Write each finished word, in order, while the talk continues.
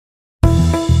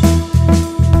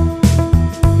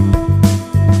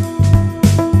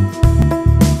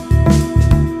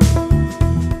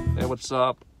what's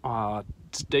up?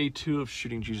 It's day 2 of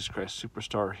shooting Jesus Christ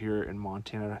Superstar here in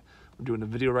Montana. We're doing a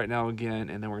video right now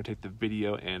again, and then we're going to take the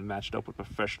video and match it up with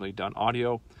professionally done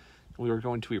audio. We are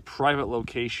going to a private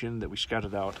location that we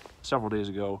scouted out several days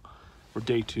ago for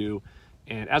day 2.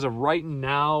 And as of right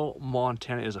now,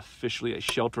 Montana is officially a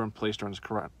shelter-in-place during this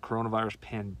coronavirus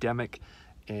pandemic.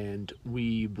 And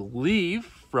we believe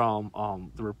from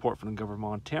the report from the governor of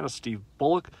Montana, Steve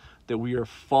Bullock, that we are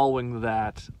following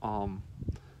that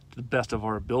to the best of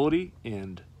our ability.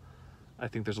 And I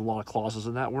think there's a lot of clauses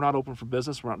in that. We're not open for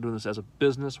business. We're not doing this as a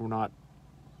business.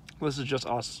 This is just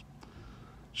us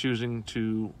choosing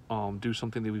to do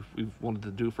something that we've wanted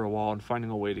to do for a while and finding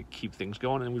a way to keep things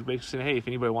going. And we're basically saying, hey, if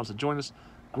anybody wants to join us,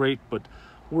 great. But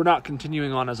we're not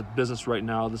continuing on as a business right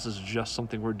now. This is just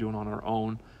something we're doing on our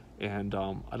own. And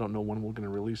I don't know when we're going to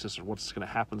release this or what's going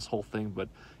to happen, this whole thing. But,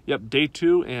 yep, day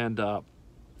 2, and it's going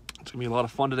to be a lot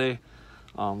of fun today.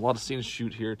 A lot of scenes to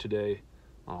shoot here today.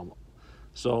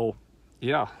 So,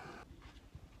 yeah.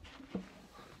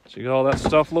 So you got all that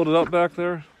stuff loaded up back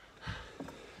there?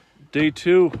 Day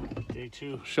 2. Day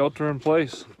 2. Shelter in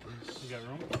place. You got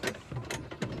room?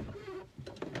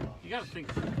 You gotta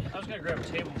think, I was gonna grab a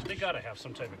table, they gotta have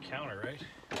some type of counter, right?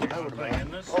 I would have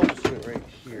in this. Oh, let's do it right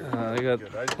here. They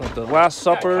got the Last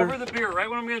Supper. Yeah, cover the beer right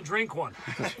when I'm gonna drink one.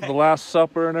 The Last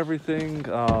Supper and everything.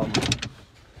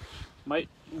 Might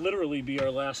literally be our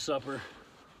last supper.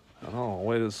 I don't know, the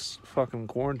way this fucking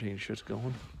quarantine shit's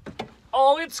going.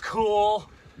 Oh, it's cool.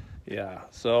 Yeah,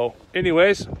 so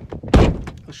anyways,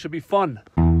 this should be fun.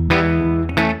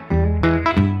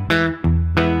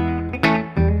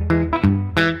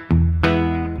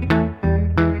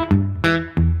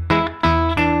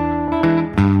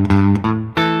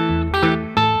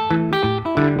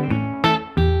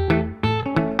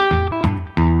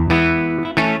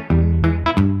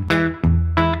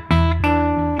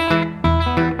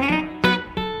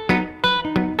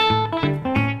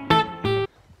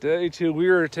 Day 2, we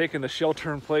are taking the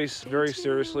shelter in place very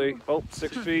seriously. Oh,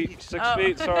 6 feet, 6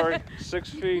 feet, sorry, 6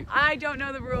 feet. I don't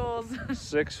know the rules.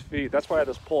 6 feet. That's why I had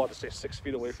this pole. I had to stay 6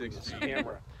 feet away from this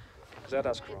camera, because that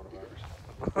has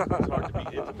coronavirus. It's hard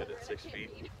to be intimate at 6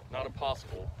 feet. Not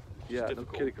impossible. Yeah, no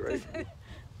kidding, right?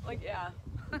 Like, yeah.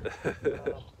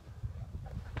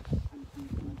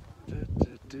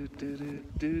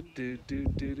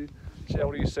 Yeah,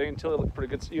 what are you saying, Till? It looked pretty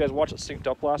good. You guys watched it synced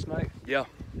up last night? Yeah.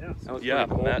 Yeah,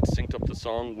 Cool. Matt synced up the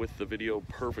song with the video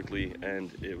perfectly,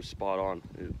 and it was spot on.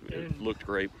 It looked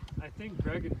great. I think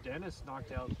Greg and Dennis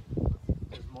knocked out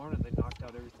this morning. They knocked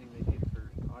out everything they need for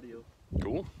audio.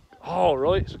 Cool. Oh,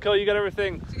 really? So, Kelly, you got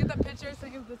everything? Did you get that picture so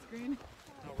the screen?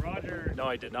 No, Roger. No,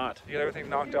 I did not. You got everything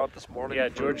knocked out this morning? Yeah,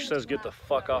 George says get the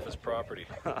fuck off his property.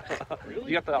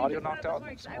 You got the audio knocked out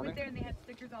this I went morning? there and they had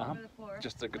stickers all over the floor.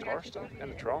 Just the guitar stuff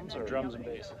and the drums? Or Drums and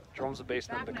bass. drums and bass,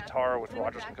 and then the guitar with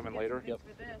Rogers can come in later? Yep.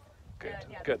 Good,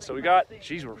 good. So we got,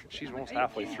 she's almost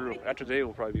halfway through. After today,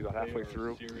 we'll probably be about halfway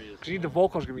through. Because the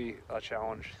vocals going to be a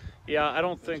challenge. Yeah, I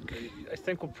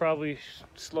think we'll probably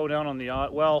slow down on the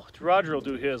well, Roger will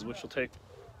do his, which will take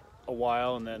a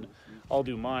while, and then I'll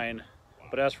do mine.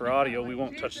 But as for audio, we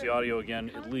won't touch the audio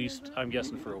again, at least, I'm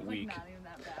guessing, for a week.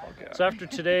 Okay. So after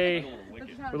today,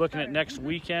 we're looking at next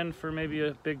weekend for maybe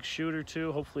a big shoot or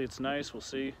two. Hopefully it's nice, we'll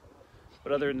see.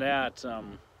 But other than that,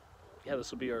 yeah,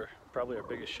 this will be probably our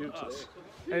biggest shoot.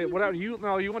 Hey, what happened? You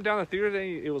went down the theater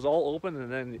today, it was all open,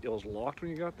 and then it was locked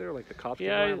when you got there? Like the cops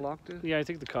locked it? Yeah, I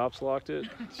think the cops locked it.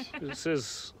 It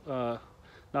says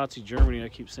Nazi Germany, I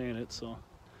keep saying it, so.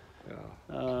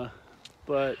 Yeah.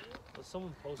 But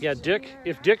yeah, Dick,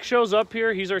 if Dick shows up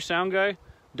here, he's our sound guy,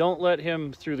 don't let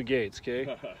him through the gates,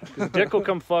 okay? Because Dick will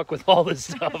come fuck with all this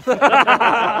stuff.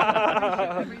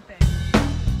 Everything.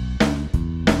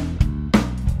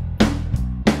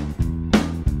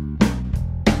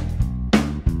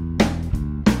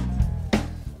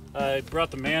 I brought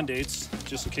the mandates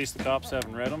just in case the cops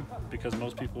haven't read them, because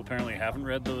most people apparently haven't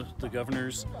read the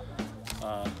governor's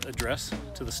address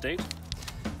to the state.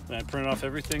 And I printed off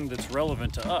everything that's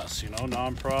relevant to us, you know,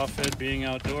 non-profit, being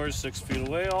outdoors, 6 feet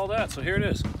away, all that. So here it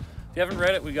is. If you haven't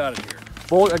read it, we got it here.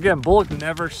 Bullock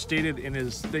never stated in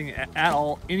his thing at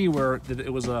all anywhere that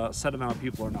it was a set amount of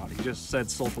people or not. He just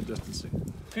said social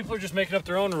distancing. People are just making up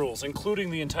their own rules,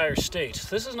 including the entire state.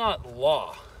 This is not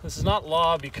law. This is not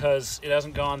law because it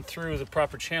hasn't gone through the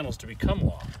proper channels to become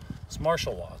law. It's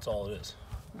martial law, that's all it is.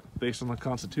 Based on the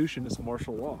Constitution, it's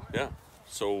martial law. Yeah.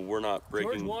 So we're not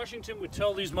breaking. George Washington would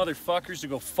tell these motherfuckers to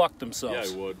go fuck themselves.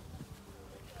 Yeah, he would.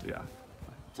 Yeah.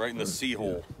 Right in the sea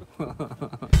hole.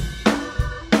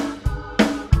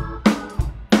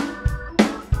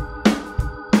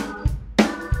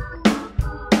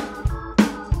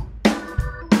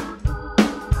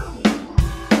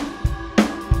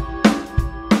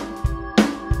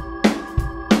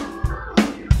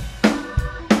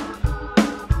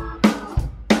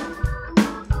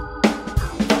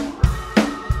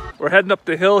 heading up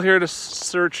the hill here to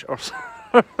search, or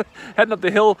heading up the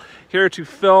hill here to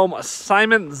film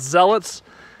Assignment Zealots,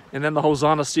 and then the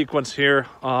Hosanna sequence here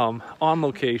on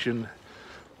location.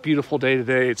 Beautiful day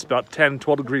today. It's about 10,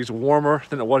 12 degrees warmer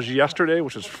than it was yesterday,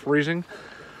 which is freezing.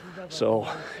 So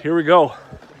here we go.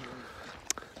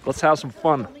 Let's have some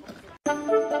fun.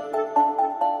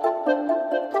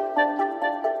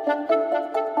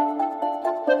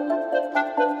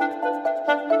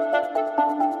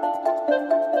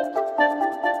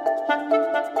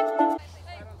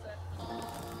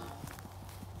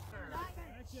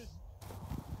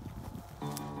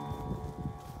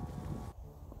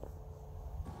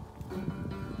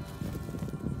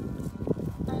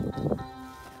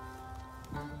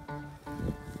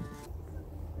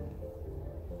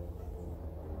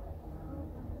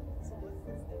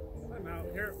 I'm out.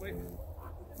 Here, wait.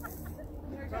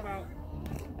 Come out.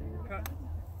 Cut.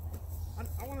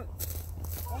 I want to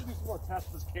do some more tests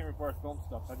with this camera before I film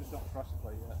stuff. I just don't trust it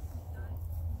quite yet.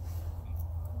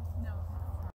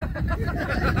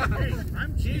 Hey,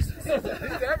 I'm Jesus.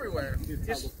 He's everywhere.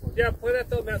 Just, yeah, play that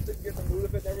though, Matt, so you can get the mood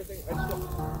of it and everything. I just don't...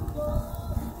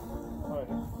 All right.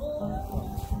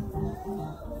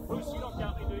 Moose, you don't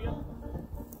count me, do you?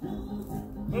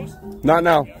 Moose? Not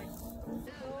now.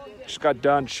 Just got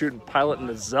done shooting Pilot and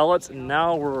the Zealots, and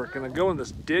now we're gonna go in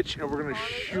this ditch and we're gonna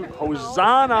shoot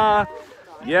Hosanna.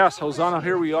 Yes, Hosanna,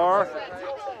 here we are.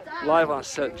 Live on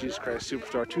set, Jesus Christ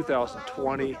Superstar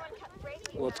 2020.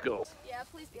 Let's go. Yeah,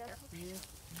 please be careful.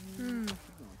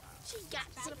 She got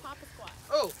to Papa Squat.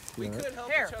 Oh, we could help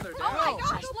each other down. Oh my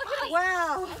gosh, look at it.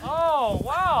 Wow. Oh,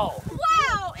 wow.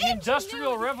 Wow.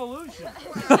 Industrial revolution.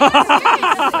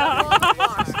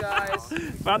 Guys.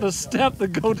 Found a step to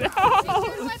go down.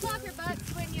 Here's my pocket butt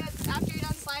when you, after you're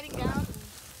done sliding down.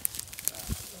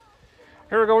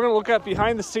 Here we go. We're gonna look at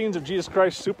behind the scenes of Jesus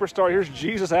Christ Superstar. Here's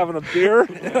Jesus having a beer.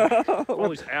 All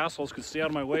these assholes could stay out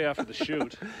of my way after the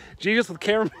shoot. Jesus with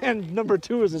cameraman number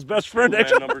 2 is his best friend. Man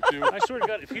number 2. I swear to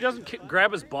God, if he doesn't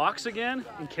grab his box again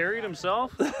and carry it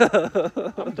himself,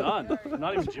 I'm done. I'm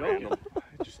not even joking.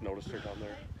 I just noticed her down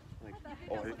there. Like,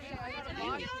 oh,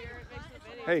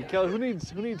 Hey, Kelly, who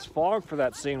needs fog for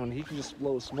that scene when he can just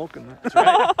blow smoke in there? that's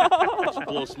right. Just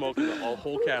blow smoke in the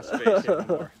whole cast face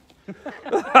anymore.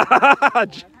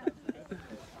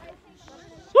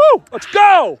 Woo! Let's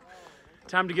go!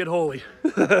 Time to get holy.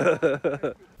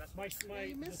 My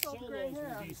solos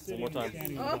will be sitting One more time.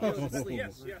 standing.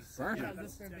 Yes, yes. Pat,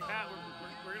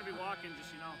 we're going to be walking,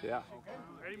 just you know. Yeah.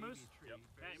 Ready, Moose? Yep.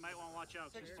 Yeah, you might want to watch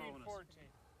out. She's following us.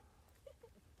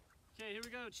 Okay, here we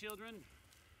go, children.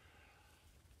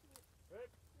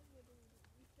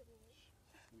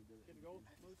 Good to go,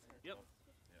 Moose? Yep.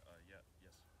 Yes.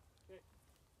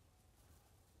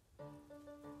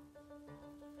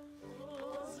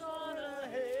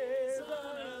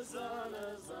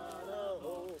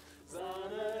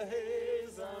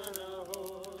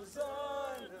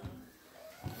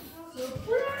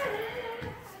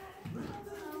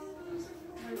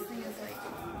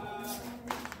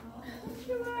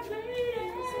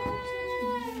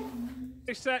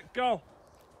 Set, go.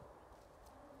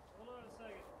 Hold on a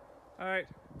second. All right.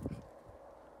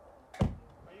 You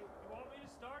want me to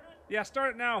start it? Yeah,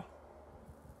 start it now.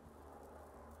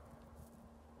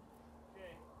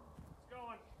 Okay, it's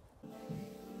going.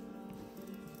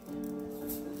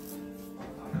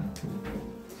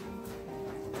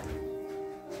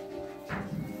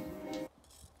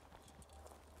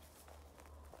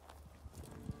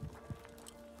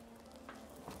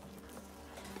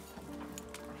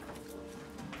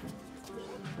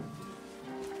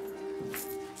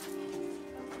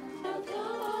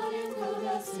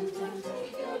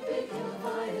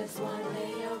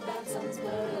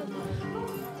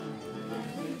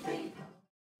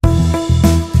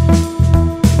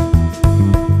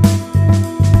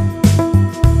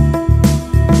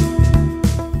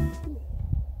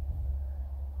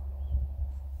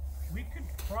 We could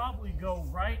probably go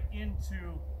right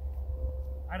into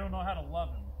I don't know how to love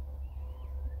him.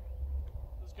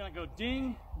 It's gonna go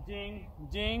ding, ding,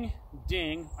 ding,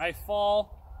 ding. I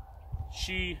fall.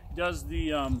 She does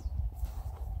the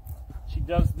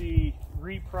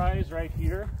reprise right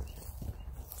here.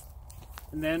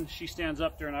 And then she stands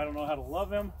up there and I don't know how to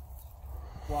love him.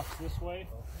 Walks this way.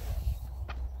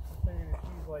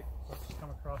 She's like, let's just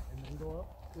come across and then go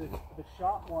up. The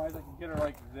shot wise, I can get her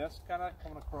like this, kind of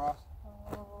coming across,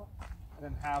 and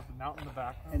then have the mountain in the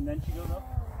background. And then she goes up.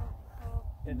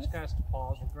 And just kind of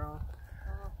pause the ground.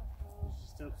 She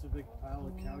steps a big pile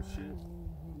of cow shit.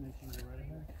 And then she can go right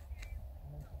ahead.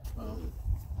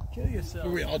 Kill yourself.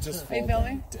 We all just Are you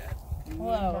filming?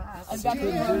 Hello. I've got the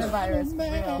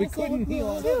coronavirus. We couldn't heal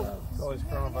ourselves. It's always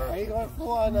coronavirus. Are you going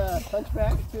full on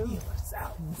punchback too?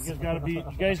 You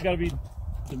guys gotta be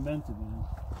demented, man.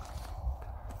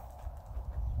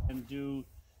 And do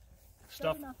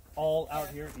stuff all out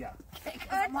here. Yeah.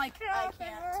 I'm like, I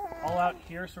can't. All out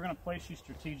here, so we're going to place you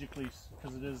strategically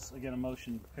because it is, again, a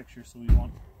motion picture, so we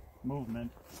want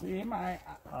movement. See my.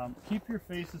 Keep your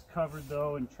faces covered,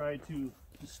 though, and try to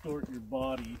distort your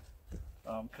body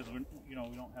because we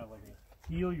don't have like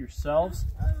a heal yourselves.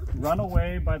 Run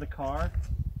away by the car,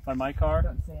 by my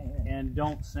car, and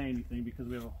don't say anything because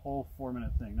we have a whole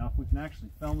 4-minute thing. Now, if we can actually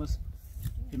film this,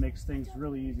 it makes things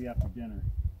really easy after dinner.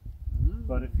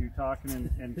 But if you're talking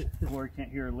and Glory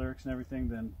can't hear her lyrics and everything,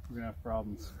 then we're going to have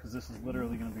problems because this is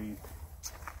literally going to be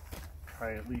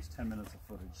probably at least 10 minutes of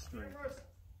footage straight.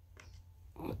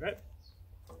 Right?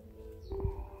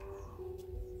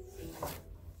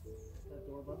 That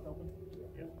door button open?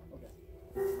 Yeah. Okay.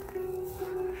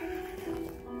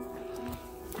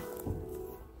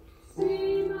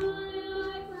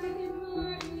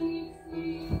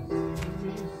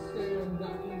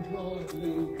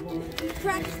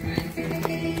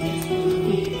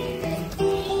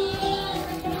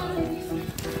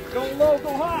 Go low,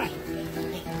 go high.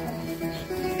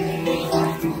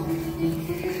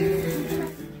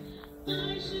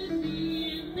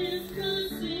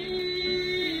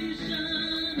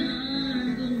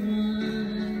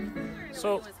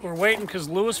 So we're waiting because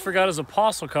Lewis forgot his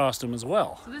apostle costume as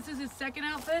well. So this is his second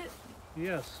outfit?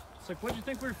 Yes. It's like, what do you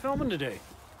think we were filming today?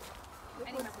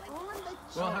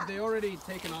 Well, have they already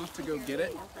taken off to go get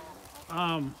it?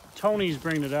 Tony's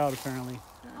bringing it out apparently.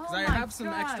 Because I have some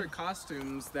extra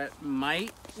costumes that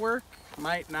might work,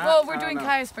 might not. Well, we're I don't doing know.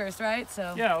 Kai's first, right?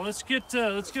 So Yeah, let's get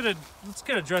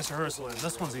a dress rehearsal in.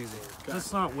 This one's easy.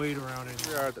 Let's not wait around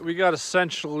anymore. We got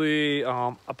essentially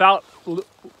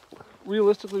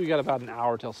realistically, we got about an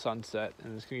hour till sunset,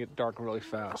 and it's gonna get dark really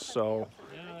fast. So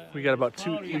we got about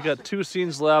two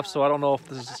scenes left. So I don't know if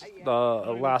this is the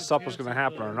Last Supper's gonna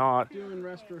happen or not. Doing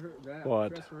But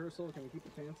dress rehearsal. Can we keep the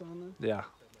pants on then? yeah.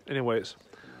 Anyways,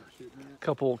 a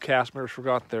couple cast members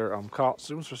forgot their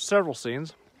costumes for several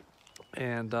scenes,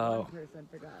 and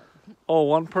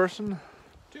one person.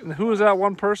 And who is that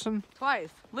one person? twice.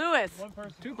 Lewis. One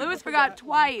person. Lewis forgot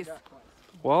twice.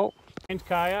 Well, And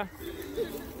Kaya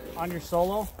on your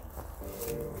solo.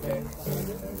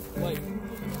 Like,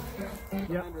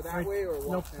 Yep. under that way or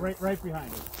Nope, right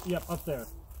behind you. Yep, up there.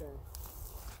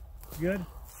 Good.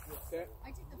 Okay.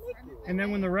 And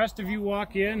then when the rest of you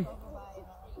walk in,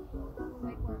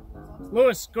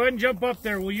 Lewis, go ahead and jump up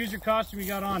there. We'll use your costume you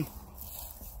got on.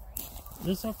 Is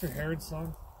this after Herod's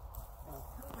song?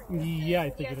 Yeah, I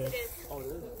think it is.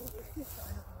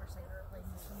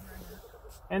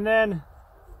 And then,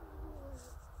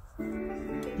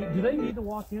 do they need to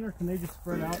walk in or can they just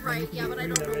spread out? Right, yeah, but I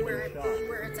don't know where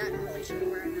it's at in relation to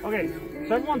where I'm at. Okay,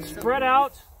 so everyone spread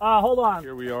out. Hold on.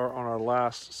 here we are on our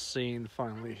last scene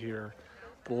finally here.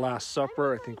 The Last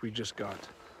Supper. I think we just got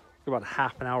about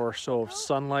half an hour or so of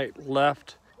sunlight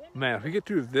left. Man, if we get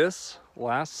through this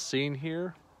last scene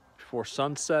here before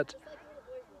sunset,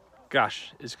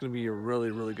 gosh, it's going to be a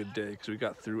really, really good day because we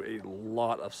got through a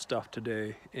lot of stuff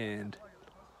today, and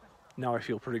now I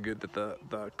feel pretty good that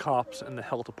the cops and the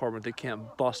health department, they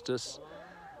can't bust us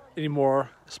anymore,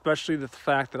 especially the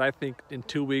fact that I think in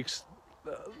 2 weeks,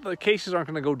 the cases aren't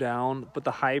going to go down, but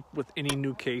the hype with any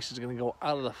new case is going to go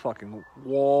out of the fucking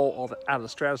wall, out of the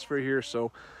stratosphere here.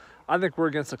 So I think we're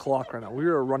against the clock right now. We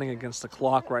are running against the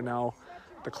clock right now.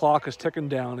 The clock is ticking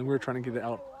down, and we're trying to get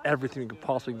out everything we could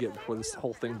possibly get before this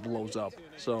whole thing blows up.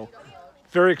 So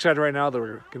very excited right now that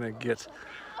we're going to get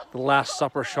the Last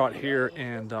Supper shot here,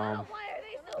 and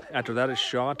after that is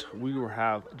shot, we will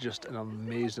have just an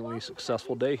amazingly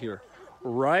successful day here.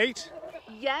 Right?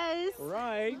 Yes.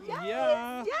 Right. Yes.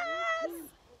 Yeah. Yes.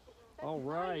 All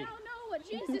right. I don't know what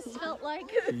Jesus felt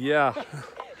like. Yeah.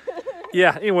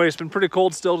 Yeah, anyway, it's been pretty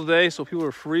cold still today, so people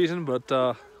are freezing, but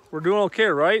we're doing okay,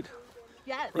 right?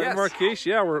 Yes. Right, Marquise?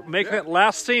 Yeah, we're making it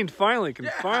last scene finally.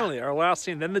 Finally, our last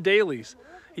scene, then the dailies.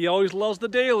 He always loves the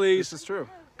dailies. This is true.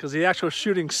 Because the actual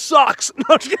shooting sucks. No,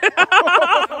 I'm just kidding. Pour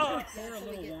a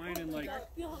little wine in like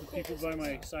the people by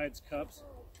my sides cups.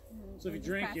 So if you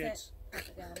drink it,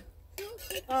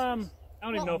 I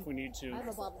don't even know if we need to. I have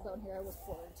a bottle down here I was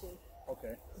pouring too.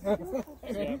 Okay.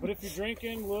 Yeah, but if you're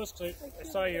drinking, Lewis, 'cause I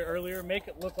saw you earlier, make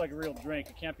it look like a real drink.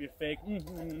 It can't be a fake.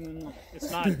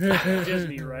 It's not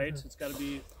Disney, right? It's got to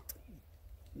be.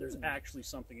 There's actually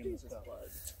something in this cup.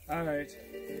 All right.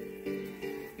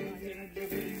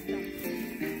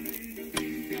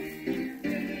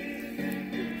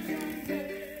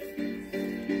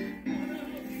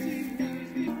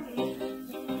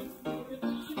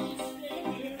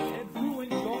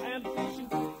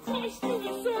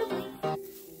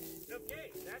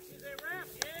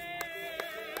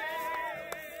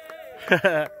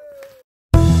 Bye.